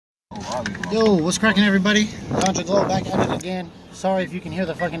Yo, what's cracking, everybody? Ganja Glow back at it again. Sorry if you can hear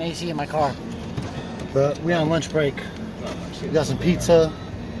the fucking AC in my car, but we're on lunch break. We got some pizza,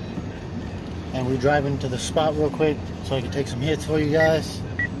 and we're driving to the spot real quick so I can take some hits for you guys.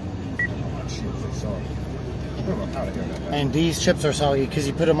 And these chips are salty because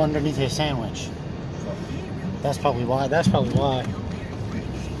you put them underneath his sandwich. That's probably why. That's probably why.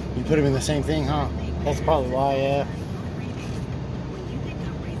 You put them in the same thing, huh? That's probably why, yeah.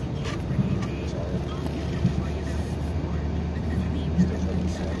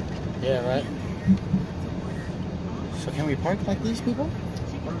 Yeah, right. So can we park like these people?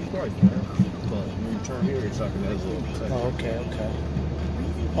 But when you turn here, it's like another little section. Oh, okay, okay.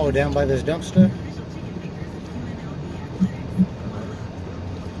 Oh, down by this dumpster?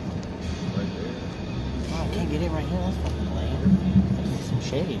 Right there. Oh, I can't get in right here. That's fucking lame. I need some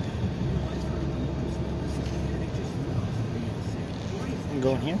shade. You can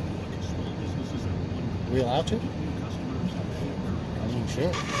go in here? Are we allowed to? I mean,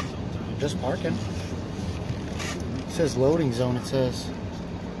 shit. Just parking. It says loading zone, it says.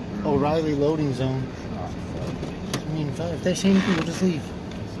 O'Reilly loading zone. I mean, if they say anything, we'll just leave.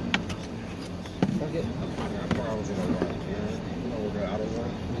 Fuck it.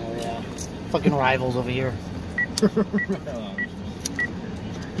 Oh, yeah. Fucking rivals over here. Hey,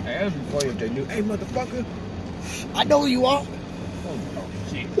 that'd be funny if they knew. Hey, motherfucker. I know who you are. Oh,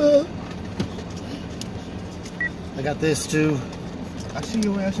 shit. I got this too. I see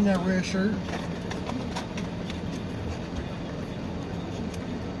your ass in that red shirt.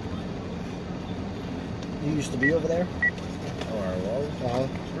 You used to be over there? Alright, well.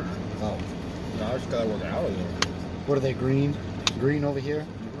 Oh. No, I just gotta work out of there. What are they, green? Green over here?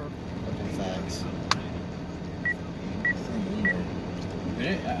 Okay, facts.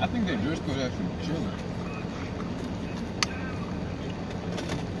 I think their dress code actually chilling.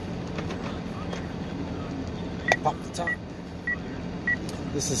 Pop the top.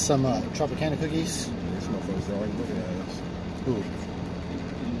 This is some Tropicana cookies. This motherfucker's already looking at us. Ooh.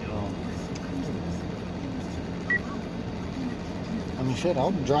 Oh. I mean, shit,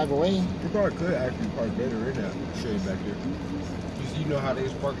 I'll drive away. You probably could actually park better in that shade back there. You know how they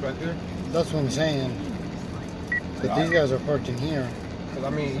just park back there? That's what I'm saying. But these guys are parked in here. Because, I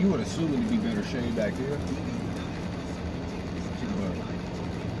mean, you would assume it'd be better shade back here. But,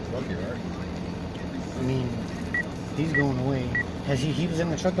 fuck it, right? I mean, he's going away. He was in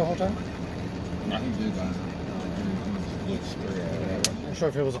the truck the whole time? No, he did that. He looks straight at it. I'm sure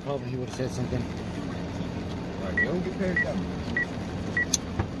if it was a problem, he would have said something. Like, you don't get paid that much.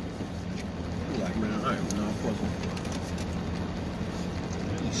 He's like, man, I am not fucking.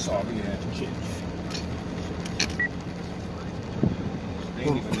 He's soggy ass shit. They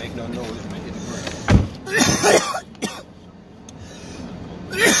didn't even make no noise when they hit the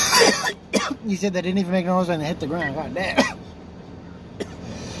ground. You said they didn't even make noise when they hit the ground. God damn.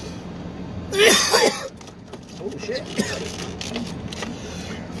 Oh shit.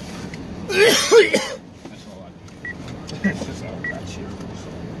 That's all I do. That's all I got shit.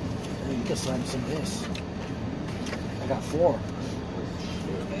 You can slam some of this. I got 4.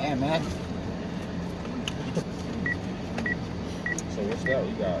 Yeah, man. So what's that?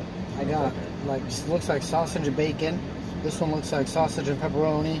 You got? I got, like, looks like sausage and bacon. This one looks like sausage and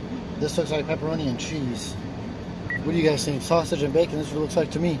pepperoni. This looks like pepperoni and cheese. What do you guys think? Sausage and bacon? This is what it looks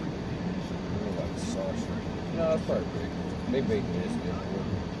like to me. Like sauce. No, that's probably bacon. They bacon is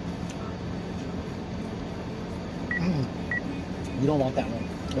You don't want that one.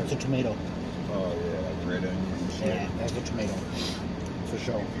 That's a tomato. Oh yeah, like red onions and shit. Yeah, that's a tomato. For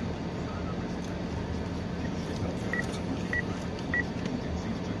sure.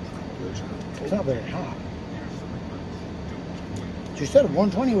 It's not very hot. She said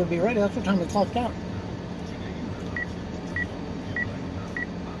 120 would be ready. That's what time it clocked out.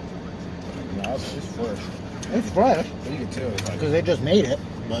 No, it's fresh. It's fresh. You can tell it's like Because they just made it,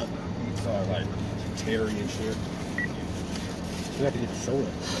 but it's all like terry and shit. we have to get the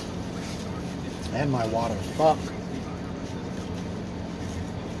soda. And my water. Fuck.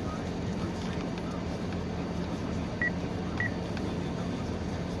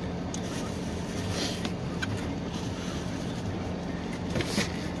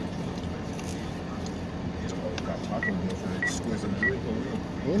 Got taco meal for an exquisite drink over here.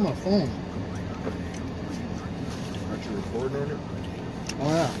 Where's my phone? Aren't you recording on it? Oh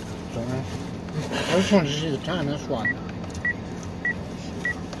yeah. Sorry. I just wanted to see the time, that's why.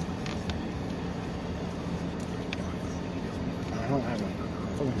 I don't have a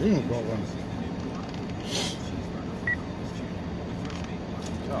fucking reading program.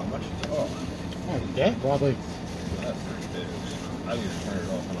 How much is it? Oh, Oh, yeah, probably. that's pretty big. I need to turn it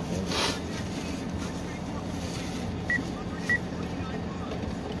off when I'm home.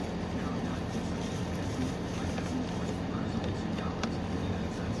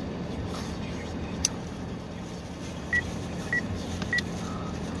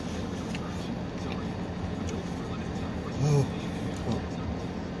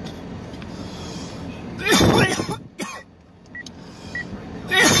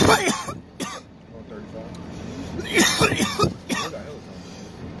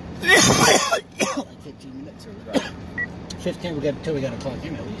 Like 15 minutes. 15 we got until we got to clock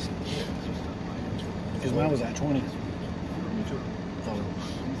in at least. Because mine was at 20. Me too. So,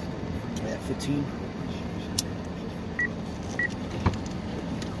 yeah, 15.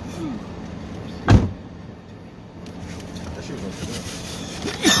 That shit was good.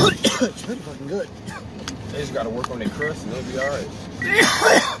 It's pretty fucking good. They just gotta work on their crust and they'll be alright.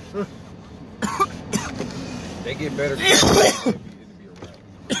 They get better crust, it'll be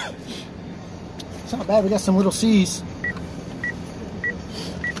alright. It's not bad. We got some little C's.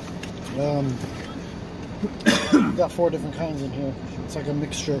 We got 4 different kinds in here. It's like a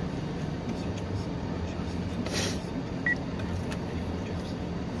mixture.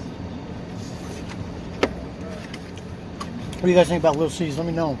 What do you guys think about Little C's? Let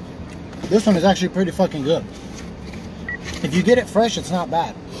me know. This one is actually pretty fucking good. If you get it fresh, it's not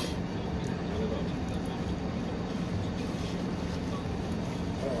bad.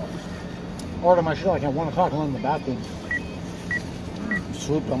 Ordered my shit like at 1 o'clock. I'm in the bathroom.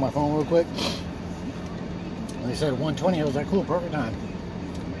 Swooped on my phone real quick. And they said 1:20. I was like, cool, perfect time.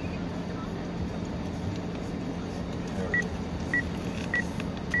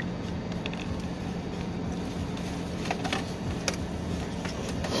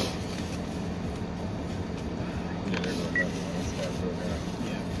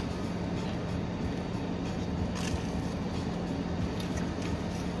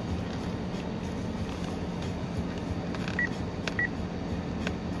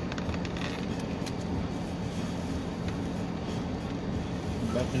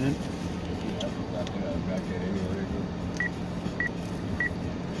 Nothing in.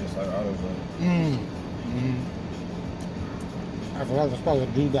 Just like AutoZone. I forgot to probably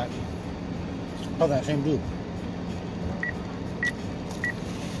do that. Oh, that same dude.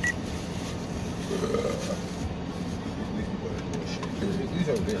 These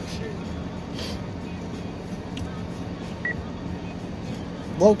over there shit.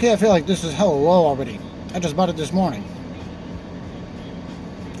 Well, okay, I feel like this is hella low already. I just bought it this morning.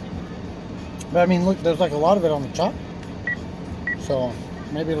 But I mean, look, there's like a lot of it on the top. So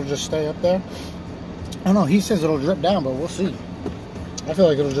maybe it'll just stay up there. I don't know, he says it'll drip down, but we'll see. I feel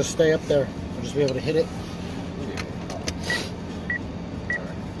like it'll just stay up there. I'll just be able to hit it.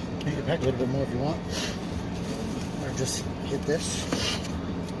 You can pack a little bit more if you want. Or just hit this.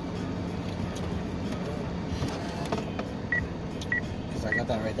 Because I got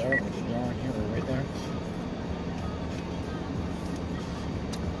that right there, with the jar in here, or right there.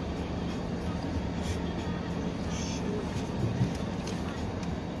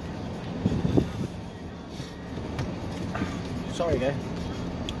 Sorry, guy.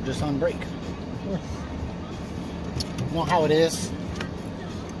 Just on break. You know how it is.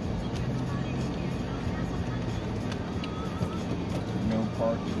 No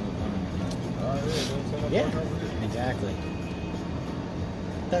parking. Yeah, exactly.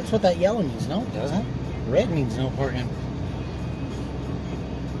 That's what that yellow means, no? It doesn't. Red means no parking.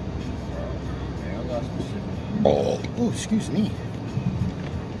 Oh, excuse me.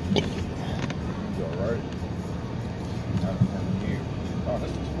 You alright? Oh,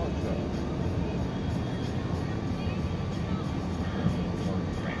 that's the smoke shop.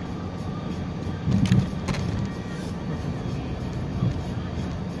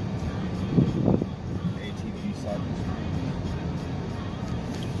 ATV cycles.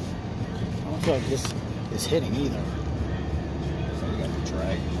 I don't feel like this is hitting either. So you got the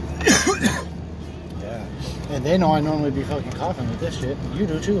drag. Yeah. And they know I normally be fucking coughing with this shit. You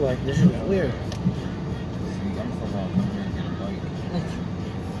do too, like, this shit is weird. See, I'm from out here and get a bike.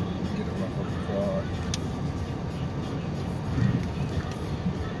 Get a rough up the quad.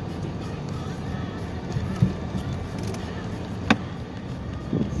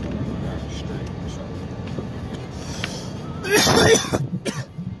 There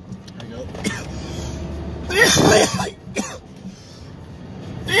you go.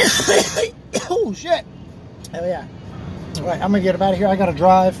 Oh shit! Hell yeah! All right, I'm gonna get out of here. I gotta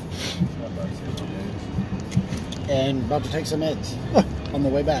drive, and about to take some meds on the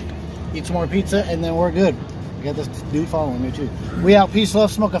way back. Eat some more pizza, and then we're good. We got this dude following me too. We out. Peace,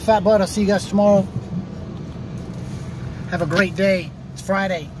 love, smoke a fat bud. I'll see you guys tomorrow. Have a great day. It's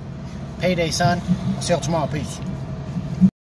Friday. Payday, son. I'll see y'all tomorrow. Peace.